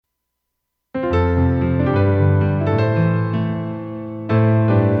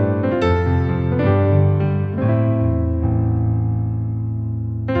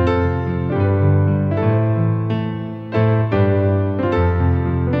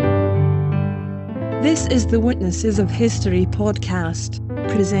This is the Witnesses of History podcast,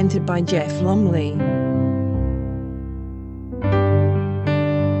 presented by Jeff Lumley.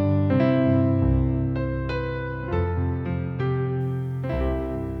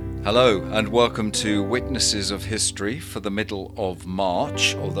 Hello and welcome to Witnesses of History for the middle of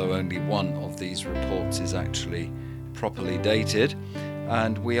March, although only one of these reports is actually properly dated,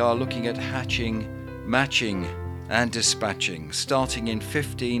 and we are looking at hatching, matching and dispatching, starting in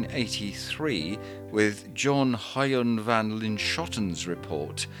 1583 with John Huyen van Linschotten's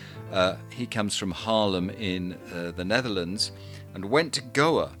report. He comes from Haarlem in the Netherlands and went to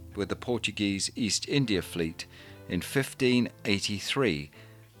Goa with the Portuguese East India Fleet in 1583.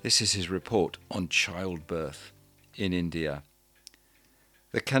 This is his report on childbirth in India.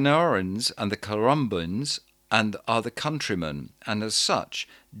 The Canarans and the Currumbins are the countrymen, and as such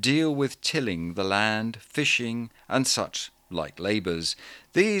deal with tilling the land, fishing, and such like labours.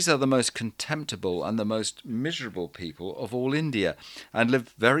 These are the most contemptible and the most miserable people of all India, and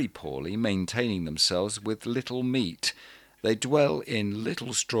live very poorly, maintaining themselves with little meat. They dwell in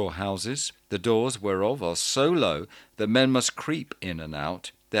little straw houses, the doors whereof are so low that men must creep in and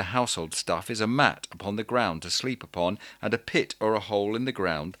out. Their household stuff is a mat upon the ground to sleep upon, and a pit or a hole in the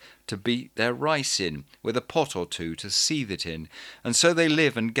ground to beat their rice in, with a pot or two to seethe it in, and so they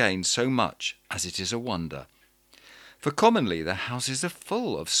live and gain so much as it is a wonder. For commonly their houses are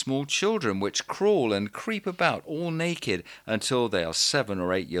full of small children, which crawl and creep about all naked until they are 7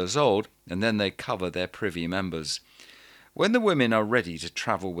 or 8 years old, and then they cover their privy members. When the women are ready to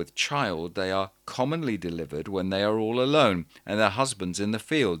travel with child, they are commonly delivered when they are all alone, and their husbands in the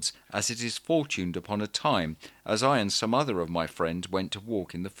fields, as it is fortuned upon a time, as I and some other of my friends went to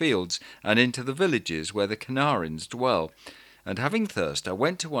walk in the fields, and into the villages where the Canarins dwell. And having thirst, I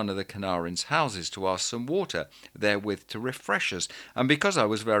went to one of the Canarins' houses to ask some water therewith to refresh us, and because I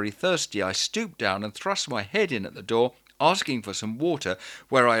was very thirsty, I stooped down and thrust my head in at the door, asking for some water,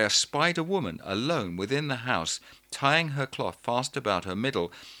 where I espied a woman alone within the house, tying her cloth fast about her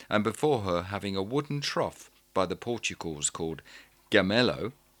middle, and before her having a wooden trough, by the Portugals called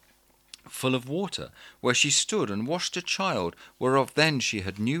gamelo, full of water, where she stood and washed a child, whereof then she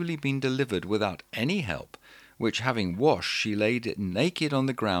had newly been delivered without any help, which having washed she laid it naked on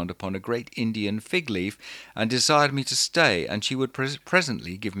the ground upon a great Indian fig leaf, and desired me to stay, and she would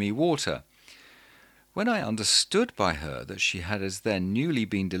presently give me water. When I understood by her that she had as then newly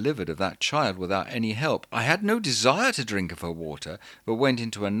been delivered of that child without any help, I had no desire to drink of her water, but went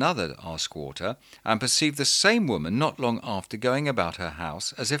into another to ask water, and perceived the same woman not long after going about her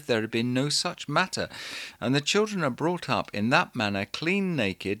house as if there had been no such matter. And the children are brought up in that manner, clean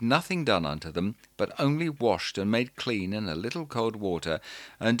naked, nothing done unto them, but only washed and made clean in a little cold water,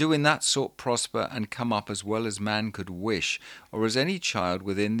 and do in that sort prosper and come up as well as man could wish, or as any child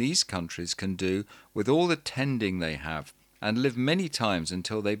within these countries can do, with all the tending they have, and live many times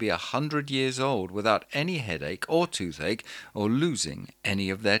until they be 100 years old, without any headache or toothache, or losing any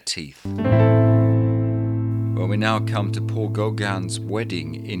of their teeth. Well, we now come to Paul Gauguin's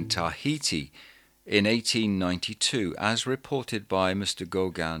wedding in Tahiti in 1892, as reported by Mr.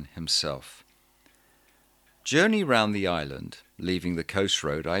 Gauguin himself. Journey round the island. Leaving the coast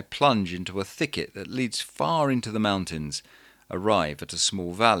road, I plunge into a thicket that leads far into the mountains. Arrive at a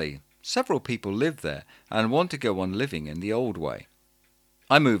small valley. Several people live there and want to go on living in the old way.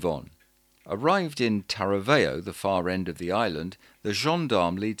 I move on. Arrived in Taraveo, the far end of the island, the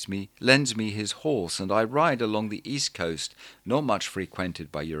gendarme lends me his horse, and I ride along the east coast, not much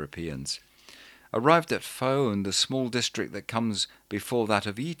frequented by Europeans. Arrived at Faon, the small district that comes before that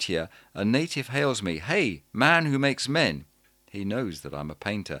of Itia, a native hails me. "Hey, man who makes men." He knows that I'm a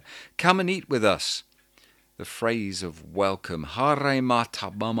painter. "Come and eat with us." The phrase of welcome, "Hare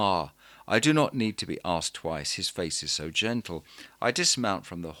mata mama." I do not need to be asked twice. His face is so gentle. I dismount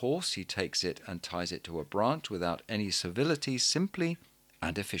from the horse. He takes it and ties it to a branch without any civility, simply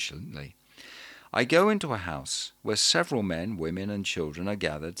and efficiently. I go into a house where several men, women, and children are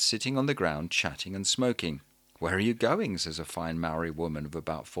gathered, sitting on the ground, chatting and smoking. "Where are you going?" says a fine Maori woman of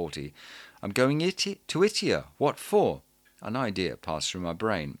about 40. "I'm going to Itia." "What for?" An idea passed through my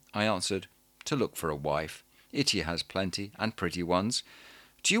brain. I answered, "To look for a wife. Itia has plenty, and pretty ones."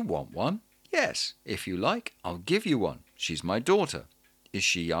 "Do you want one?" "Yes. If you like, I'll give you one. She's my daughter." "Is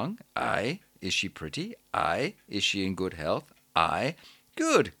she young?" "Aye." "Is she pretty?" "Aye." "Is she in good health?" "Aye."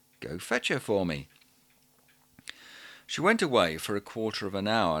 "Good. Go fetch her for me." She went away for a quarter of an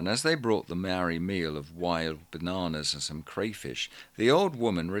hour, and as they brought the Maori meal of wild bananas and some crayfish, the old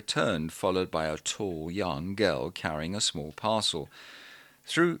woman returned, followed by a tall young girl carrying a small parcel.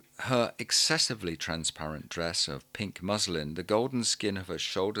 Through her excessively transparent dress of pink muslin, the golden skin of her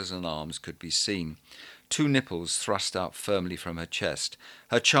shoulders and arms could be seen. 2 nipples thrust out firmly from her chest.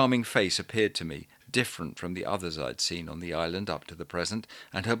 Her charming face appeared to me different from the others I'd seen on the island up to the present,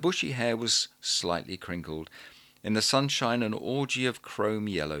 and her bushy hair was slightly crinkled. In the sunshine, an orgy of chrome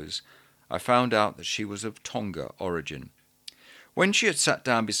yellows. I found out that she was of Tonga origin. When she had sat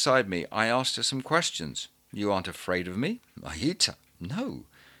down beside me, I asked her some questions. "You aren't afraid of me?" "Aita, no."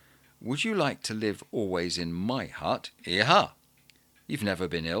 "Would you like to live always in my hut?" "Iha." "You've never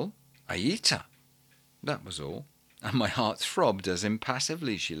been ill?" "Aita." That was all, and my heart throbbed as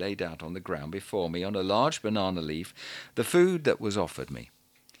impassively she laid out on the ground before me on a large banana leaf the food that was offered me.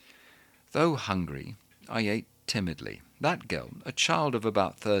 Though hungry, I ate timidly. That girl, a child of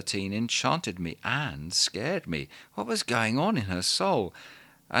about 13, enchanted me and scared me. What was going on in her soul?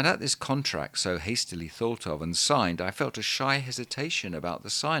 And at this contract so hastily thought of and signed, I felt a shy hesitation about the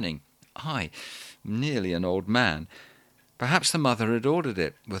signing. I, nearly an old man. Perhaps the mother had ordered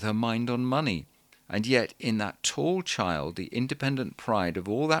it, with her mind on money. And yet in that tall child the independent pride of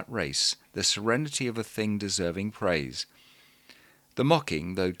all that race, the serenity of a thing deserving praise. The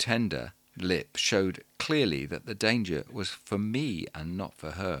mocking, though tender, lip showed clearly that the danger was for me and not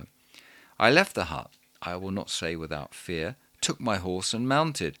for her. I left the hut, I will not say without fear, took my horse and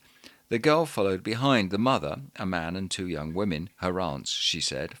mounted. The girl followed behind. The mother, a man and 2 young women, her aunts, she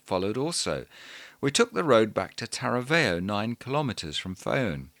said, followed also. We took the road back to Taraveo, 9 kilometres from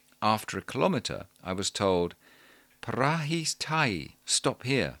Fayoum. After a kilometre, I was told, "Parahis Tai, stop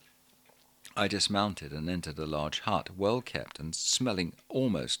here." I dismounted and entered a large hut, well kept and smelling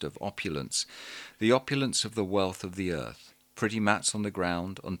almost of opulence, the opulence of the wealth of the earth. Pretty mats on the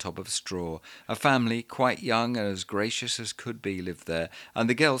ground, on top of straw. A family, quite young and as gracious as could be, lived there, and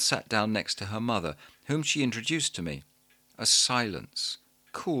the girl sat down next to her mother, whom she introduced to me. A silence.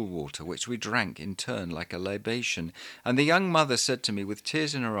 Cool water, which we drank in turn like a libation, and the young mother said to me with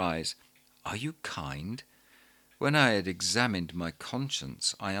tears in her eyes, "Are you kind?" When I had examined my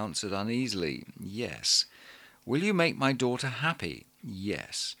conscience, I answered uneasily, "Yes." "Will you make my daughter happy?"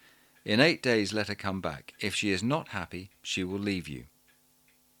 "Yes." "In 8 days let her come back. If she is not happy, she will leave you."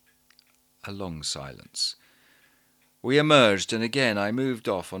 A long silence. We emerged, and again I moved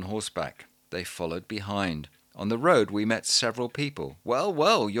off on horseback. They followed behind. On the road we met several people. "Well,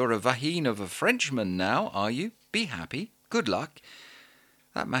 well, you're a vahine of a Frenchman now, are you? Be happy. Good luck."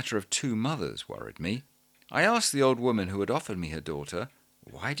 That matter of 2 mothers worried me. I asked the old woman who had offered me her daughter,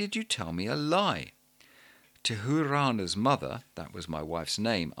 "Why did you tell me a lie?" Tehurana's mother, that was my wife's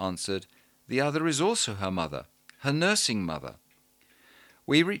name, answered, "The other is also her mother, her nursing mother."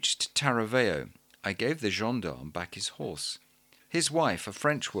 We reached Taraveo. I gave the gendarme back his horse. His wife, a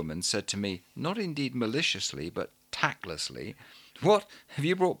Frenchwoman, said to me, not indeed maliciously, but tactlessly, "What, have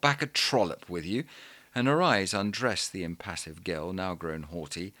you brought back a trollop with you?" And her eyes undressed the impassive girl, now grown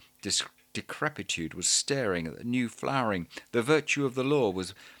haughty. Decrepitude was staring at the new flowering. The virtue of the law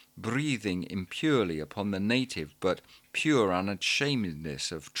was breathing impurely upon the native but pure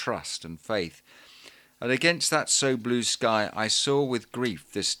unashamedness of trust and faith. And against that so blue sky I saw with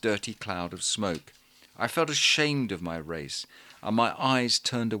grief this dirty cloud of smoke. I felt ashamed of my race, and my eyes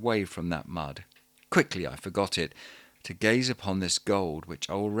turned away from that mud. Quickly I forgot it, to gaze upon this gold which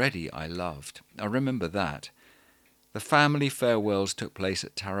already I loved. I remember that. The family farewells took place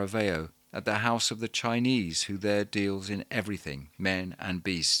at Taraveo, at the house of the Chinese, who there deals in everything, men and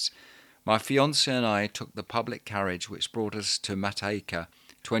beasts. My fiancé and I took the public carriage which brought us to Mataica,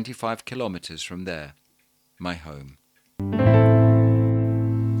 25 kilometres from there, my home.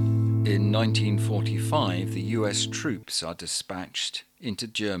 In 1945, the US troops are dispatched into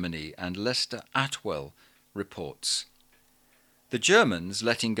Germany, and Lester Atwell reports, "The Germans,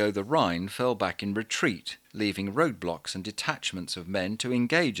 letting go the Rhine, fell back in retreat, leaving roadblocks and detachments of men to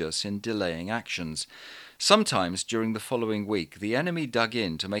engage us in delaying actions. Sometimes during the following week, the enemy dug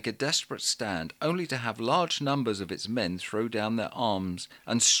in to make a desperate stand, only to have large numbers of its men throw down their arms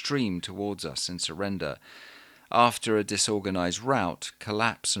and stream towards us in surrender. After a disorganized rout,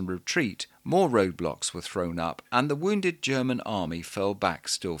 collapse and retreat, more roadblocks were thrown up, and the wounded German army fell back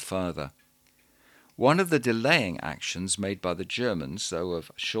still further." One of the delaying actions made by the Germans, though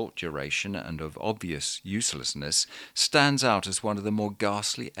of short duration and of obvious uselessness, stands out as one of the more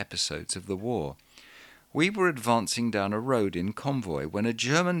ghastly episodes of the war. We were advancing down a road in convoy when a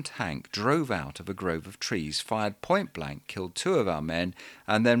German tank drove out of a grove of trees, fired point blank, killed 2 of our men,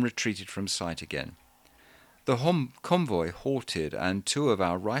 and then retreated from sight again. The convoy halted, and 2 of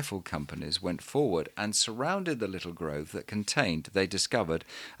our rifle companies went forward and surrounded the little grove that contained, they discovered,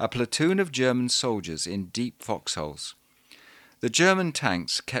 a platoon of German soldiers in deep foxholes. The German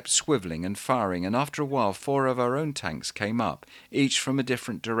tanks kept swivelling and firing, and after a while 4 of our own tanks came up, each from a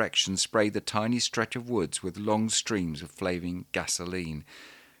different direction, sprayed the tiny stretch of woods with long streams of flaming gasoline.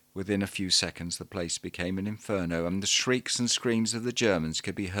 Within a few seconds the place became an inferno, and the shrieks and screams of the Germans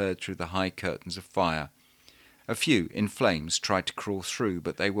could be heard through the high curtains of fire. A few, in flames, tried to crawl through,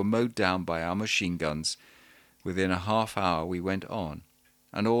 but they were mowed down by our machine guns. Within a half hour we went on,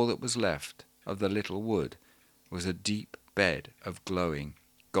 and all that was left of the little wood was a deep bed of glowing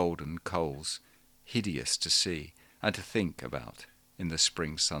golden coals, hideous to see and to think about in the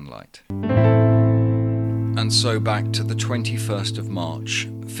spring sunlight. And so back to the 21st of March,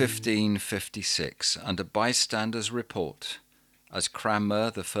 1556, and a bystander's report, as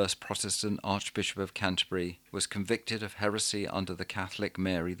Cranmer, the first Protestant Archbishop of Canterbury, was convicted of heresy under the Catholic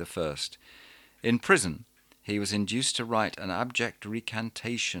Mary I. In prison, he was induced to write an abject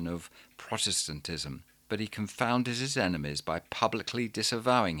recantation of Protestantism, but he confounded his enemies by publicly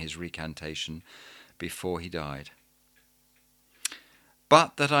disavowing his recantation before he died.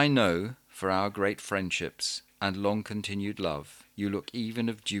 But that I know, for our great friendships and long-continued love, you look even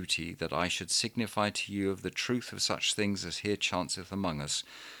of duty that I should signify to you of the truth of such things as here chanceth among us,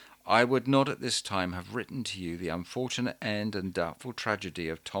 I would not at this time have written to you the unfortunate end and doubtful tragedy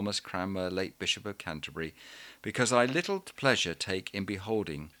of Thomas Cranmer, late Bishop of Canterbury, because I little pleasure take in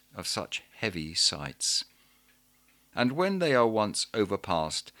beholding of such heavy sights. And when they are once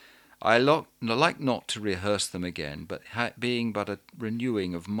overpast, I like not to rehearse them again, but being but a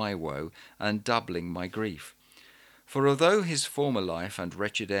renewing of my woe and doubling my grief. For although his former life and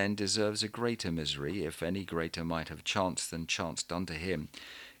wretched end deserves a greater misery, if any greater might have chanced than chanced unto him,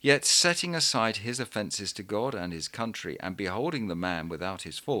 yet setting aside his offences to God and his country, and beholding the man without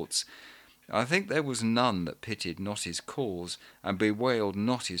his faults, I think there was none that pitied not his cause, and bewailed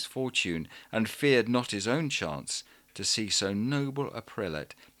not his fortune, and feared not his own chance, to see so noble a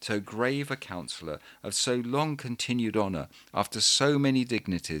prelate, so grave a counsellor, of so long continued honour, after so many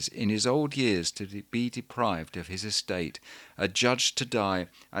dignities, in his old years to be deprived of his estate, adjudged to die,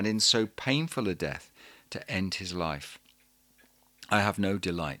 and in so painful a death to end his life. I have no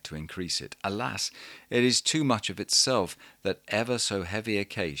delight to increase it. Alas, it is too much of itself that ever so heavy a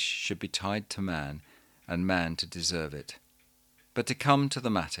case should be tied to man, and man to deserve it. But to come to the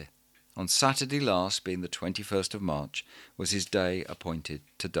matter, on Saturday last, being the 21st of March, was his day appointed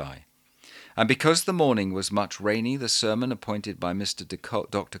to die. And because the morning was much rainy, the sermon appointed by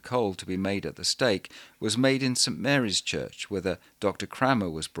Dr. Cole to be made at the stake was made in St. Mary's Church, whither Dr. Cranmer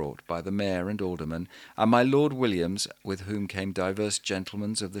was brought by the mayor and aldermen, and my Lord Williams, with whom came divers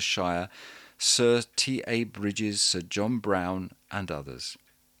gentlemen of the shire, Sir T.A. Bridges, Sir John Brown, and others.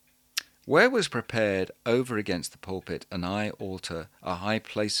 Where was prepared over against the pulpit an high altar, a high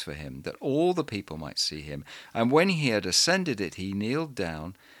place for him, that all the people might see him. And when he had ascended it, he kneeled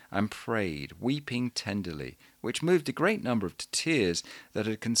down and prayed, weeping tenderly, which moved a great number to tears that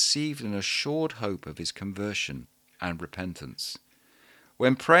had conceived an assured hope of his conversion and repentance.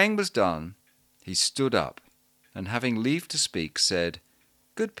 When praying was done, he stood up, and having leave to speak, said,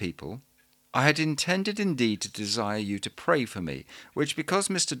 Good people, I had intended indeed to desire you to pray for me, which because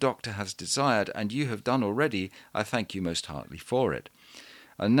Mr. Doctor has desired, and you have done already, I thank you most heartily for it.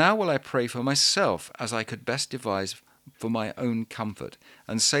 And now will I pray for myself, as I could best devise for my own comfort,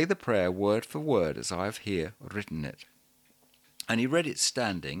 and say the prayer word for word as I have here written it. And he read it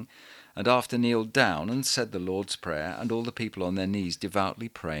standing, and after kneeled down and said the Lord's Prayer, and all the people on their knees devoutly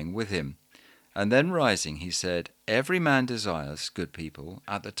praying with him. And then rising, he said, Every man desires, good people,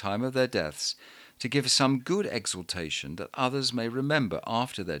 at the time of their deaths, to give some good exhortation, that others may remember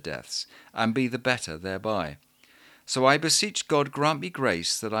after their deaths, and be the better thereby. So I beseech God grant me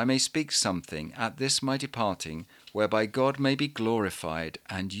grace, that I may speak something at this my departing, whereby God may be glorified,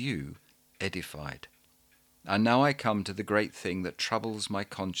 and you edified. And now I come to the great thing that troubles my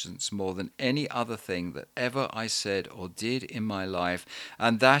conscience more than any other thing that ever I said or did in my life,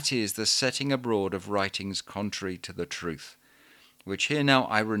 and that is the setting abroad of writings contrary to the truth, which here now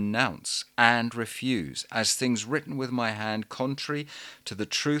I renounce and refuse, as things written with my hand contrary to the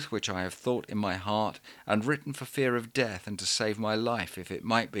truth which I have thought in my heart, and written for fear of death, and to save my life, if it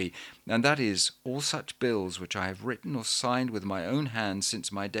might be, and that is, all such bills which I have written or signed with my own hand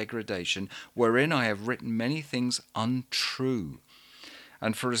since my degradation, wherein I have written many things untrue.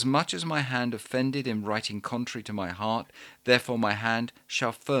 And for as much as my hand offended in writing contrary to my heart, therefore my hand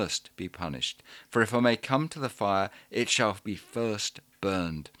shall first be punished. For if I may come to the fire, it shall be first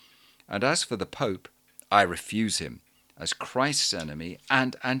burned. And as for the Pope, I refuse him, as Christ's enemy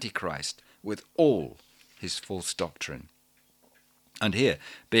and Antichrist, with all his false doctrine. And here,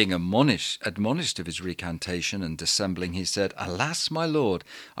 being admonished of his recantation and dissembling, he said, Alas, my lord,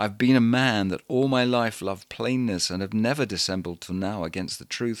 I have been a man that all my life loved plainness, and have never dissembled till now against the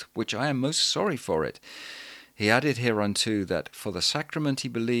truth, which I am most sorry for it. He added hereunto that for the sacrament he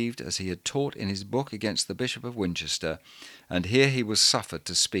believed, as he had taught in his book against the Bishop of Winchester, and here he was suffered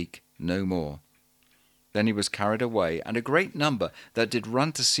to speak no more. Then he was carried away, and a great number that did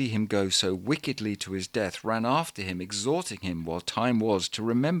run to see him go so wickedly to his death ran after him, exhorting him while time was to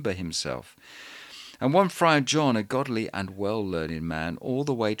remember himself. And one Friar John, a godly and well-learned man, all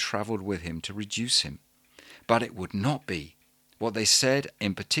the way travelled with him to reduce him. But it would not be. What they said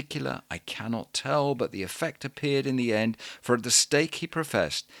in particular I cannot tell, but the effect appeared in the end, for at the stake he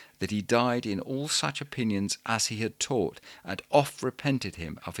professed that he died in all such opinions as he had taught, and oft repented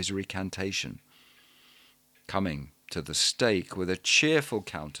him of his recantation. Coming to the stake with a cheerful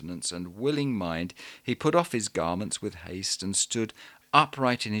countenance and willing mind, he put off his garments with haste, and stood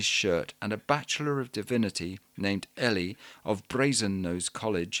upright in his shirt, and a bachelor of divinity, named Eli, of Brazen-nose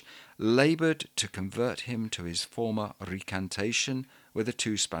College, laboured to convert him to his former recantation with the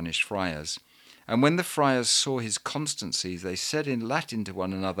 2 Spanish friars. And when the friars saw his constancy, they said in Latin to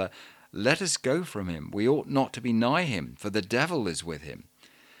one another, Let us go from him, we ought not to be nigh him, for the devil is with him.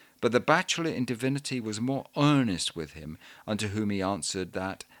 But the bachelor in divinity was more earnest with him, unto whom he answered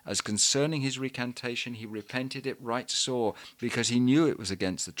that, as concerning his recantation, he repented it right sore, because he knew it was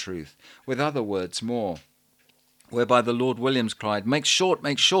against the truth. With other words more, whereby the Lord Williams cried, Make short,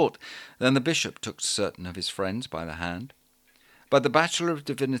 make short. Then the bishop took certain of his friends by the hand. But the bachelor of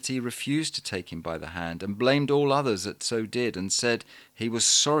divinity refused to take him by the hand, and blamed all others that so did, and said he was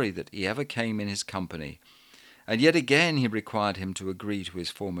sorry that he ever came in his company. And yet again he required him to agree to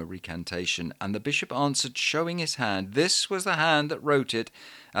his former recantation, and the bishop answered, showing his hand, This was the hand that wrote it,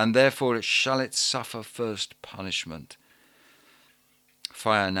 and therefore shall it suffer first punishment.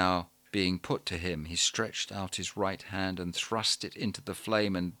 Fire now being put to him, he stretched out his right hand and thrust it into the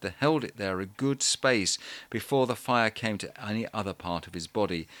flame, and held it there a good space before the fire came to any other part of his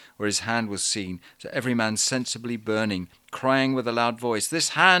body, where his hand was seen, to every man sensibly burning, crying with a loud voice, This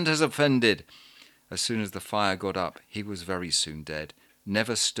hand has offended. As soon as the fire got up, he was very soon dead,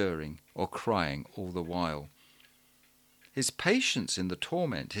 never stirring or crying all the while. His patience in the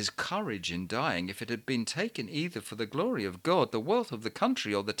torment, his courage in dying, if it had been taken either for the glory of God, the wealth of the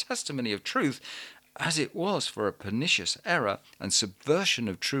country, or the testimony of truth, as it was for a pernicious error and subversion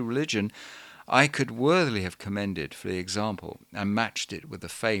of true religion, I could worthily have commended for the example, and matched it with the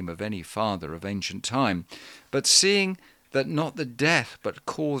fame of any father of ancient time. But seeing that not the death, but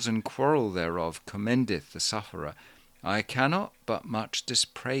cause and quarrel thereof commendeth the sufferer, I cannot but much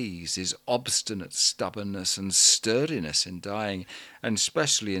dispraise his obstinate stubbornness and sturdiness in dying, and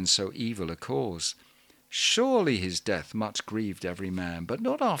especially in so evil a cause. Surely his death much grieved every man, but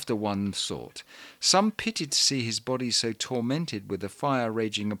not after one sort. Some pitied to see his body so tormented with the fire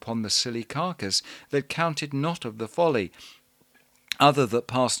raging upon the silly carcass, that counted not of the folly. Other that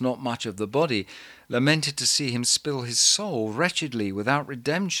passed not much of the body, lamented to see him spill his soul wretchedly without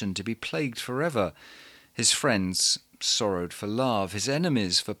redemption, to be plagued forever. His friends sorrowed for love, his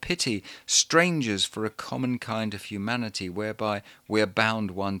enemies for pity, strangers for a common kind of humanity, whereby we are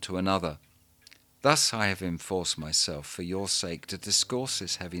bound one to another. Thus I have enforced myself for your sake to discourse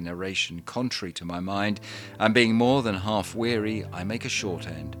this heavy narration contrary to my mind, and being more than half weary, I make a short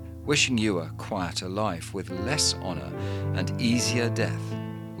end, wishing you a quieter life with less honour, and easier death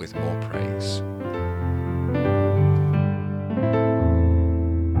with more praise.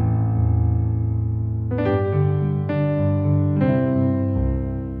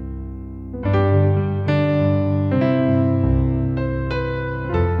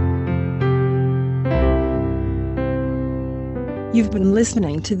 You've been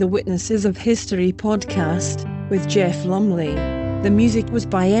listening to the Witnesses of History podcast with Jeff Lumley. The music was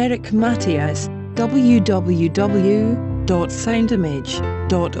by Eric Matthias,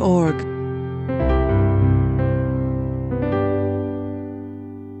 www.soundimage.org.